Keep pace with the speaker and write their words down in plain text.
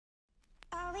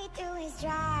do is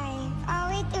drive, all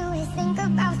we do is think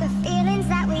about the feelings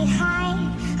that we hide.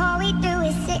 All we do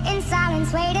is sit in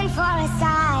silence, waiting for a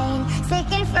sign, sick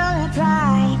and full of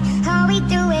pride. All we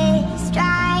do is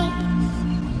drive.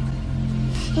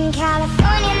 In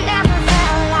California never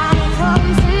felt like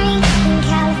home to me. In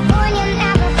California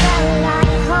never felt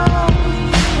like home.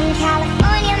 In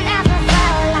California never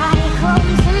felt like home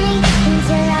to me,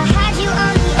 until I had you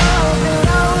on the open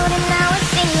road and I was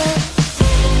singing.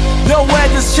 The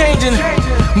weather's changing,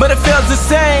 but it feels the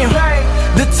same.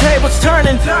 The table's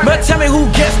turning, but tell me who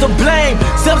gets the blame.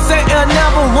 Some say it'll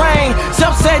never rain,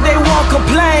 some say they won't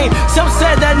complain. Some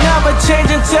say they'll never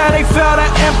change until they feel that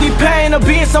empty pain of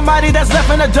being somebody that's left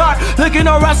in the dark,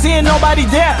 looking around seeing nobody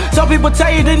there. Some people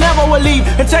tell you they never will leave,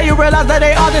 until you realize that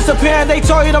they all disappearing. They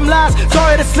told you them lies,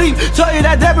 told you to sleep, told you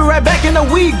that they'll be right back in a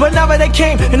week, but never they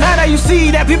came. And now that you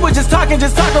see that people just talk and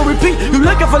repeat. You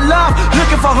looking for love,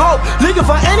 looking for hope, looking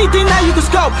for anything that you can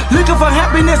scope, looking for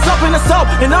happiness up in the soul.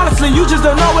 And honestly, you just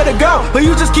don't know where to go, but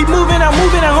you just keep moving and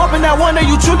moving and hoping that one day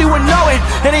you truly would know it.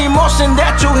 And the emotion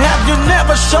that you have, you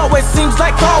never show. It seems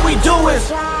like all we do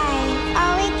is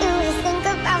all we do is think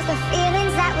about the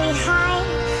feelings that we hide.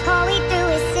 All we do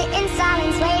is sit in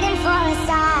silence, waiting for a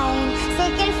sign,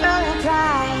 sick and full of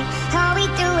pride. All we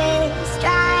do is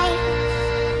drive.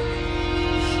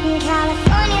 In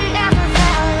California never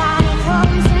felt like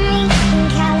home to me. In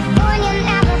California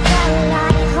never felt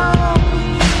like home.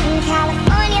 In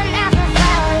California never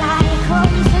felt like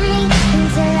home to me,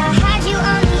 until I had you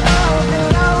on the open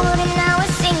road and I was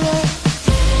singing.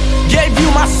 gave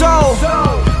you my soul,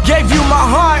 gave you my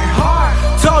heart,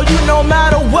 told you no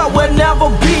matter what we'll never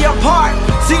be apart.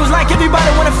 Seems like everybody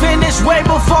wanna finish way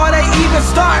before they even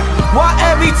start. Why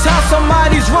every time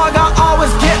somebody's wrong I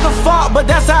always get the fault? But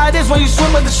that's how it is when you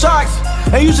swim with the sharks,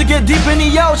 and you should get deep in the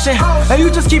ocean, and you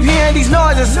just keep hearing these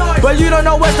noises, but you don't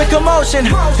know what's the commotion.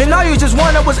 And all you just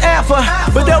wanted was air for,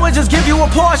 but they would just give you a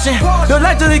portion. Your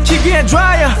life just keep getting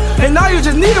drier, and all you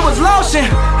just needed was lotion.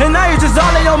 And now you're just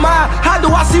all in your mind. How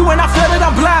do I see when I feel that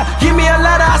I'm blind? Give me a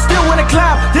ladder, I still wanna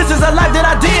climb. This is a life that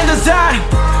I didn't design,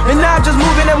 and now I'm just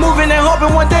moving and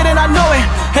hoping one day that I know it.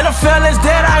 And the feelings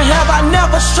that I have, I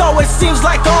never show. It seems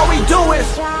like all we do is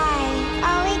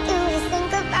all we do is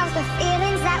think about the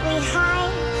feelings that we hide.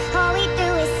 All we do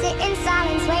is sit in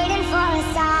silence, waiting for a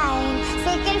sign,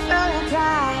 sick and full of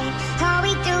pride. All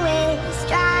we do is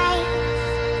drive.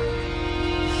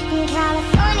 In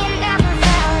California never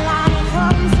felt like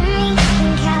home to me.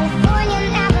 In California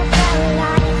never felt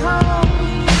like home.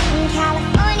 In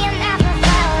California never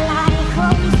felt like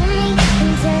home to me,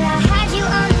 until I had you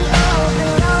on the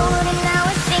open road and I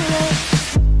was singing.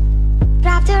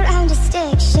 Wrapped around a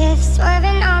stick shift,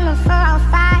 swerving on the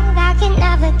 405. I can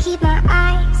never keep my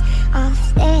eyes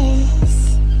off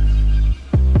this.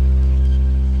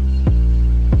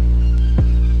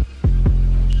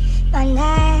 My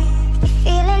neck, the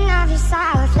feeling of your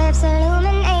sour flips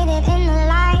illuminated in the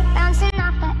light, bouncing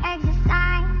off the exit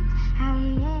sign. I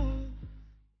miss.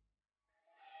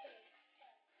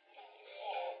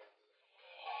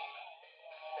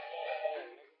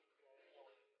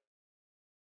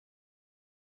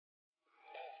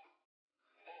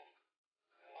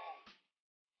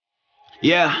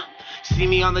 Yeah, see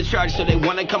me on the chart, so they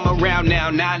wanna come around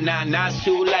now. Nah, it's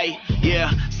too late.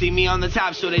 Yeah, see me on the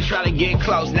top, so they try to get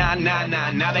close. Nah,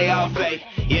 now they all fake.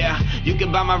 Yeah, you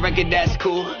can buy my record, that's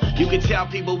cool. You can tell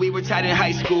people we were tight in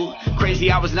high school. Crazy,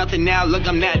 I was nothing now, look,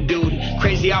 I'm that dude.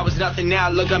 Crazy, I was nothing now,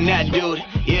 look, I'm that dude.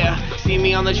 Yeah, see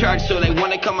me on the chart, so they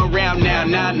wanna come around now.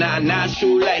 Nah, it's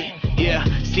too late. Yeah,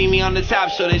 see me on the top,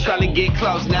 so they try to get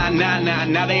close. Nah,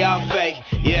 now they all fake.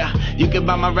 Yeah, you can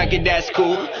buy my record, that's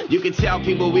cool. You can tell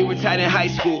people we were tight in high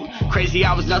school. Crazy,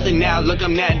 I was nothing now, look,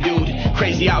 I'm that dude.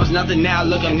 Crazy, I was nothing now,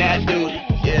 look, I'm that dude.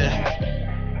 Yeah.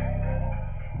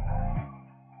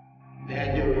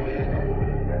 That dude, man.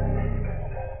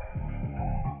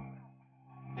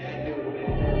 That dude,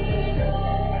 man.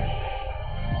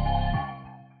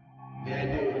 That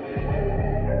dude, man.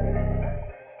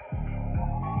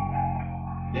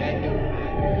 That dude,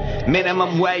 man.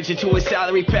 Minimum wage into a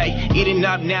salary pay. Eating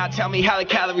up now, tell me how the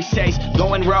calories taste.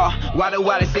 Going raw, why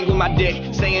they sing with my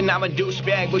dick? Saying I'm a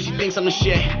douchebag, but she thinks I'm the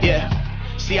shit, yeah.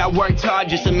 See, I worked hard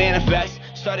just to manifest.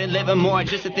 Started living more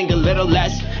just to think a little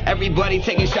less. Everybody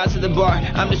taking shots at the bar.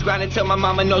 I'm just grinding till my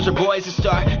mama knows her boy's a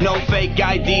star. No fake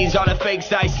IDs, all the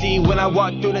fakes I see when I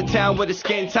walk through the town with the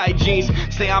skin tight jeans.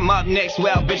 Say I'm up next,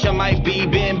 well bitch I might be.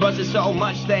 Been buzzing so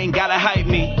much they ain't gotta hype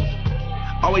me.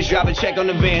 Always drop a check on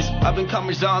the Vans. Up and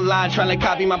comers online trying to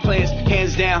copy my plans.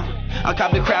 Hands down, I'll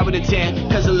cop the crowd with a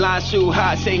 10. Cause the line's too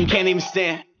hot, Satan can't even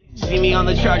stand. See me on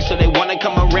the chart, so they wanna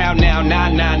come around now.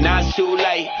 Nah, it's too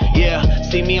late. Yeah,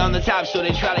 see see me on the top, so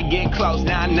they try to get close.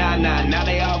 Nah, now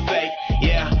they all fake.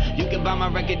 Yeah, you can buy my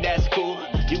record, that's cool.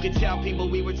 You can tell people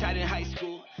we were tight in high school.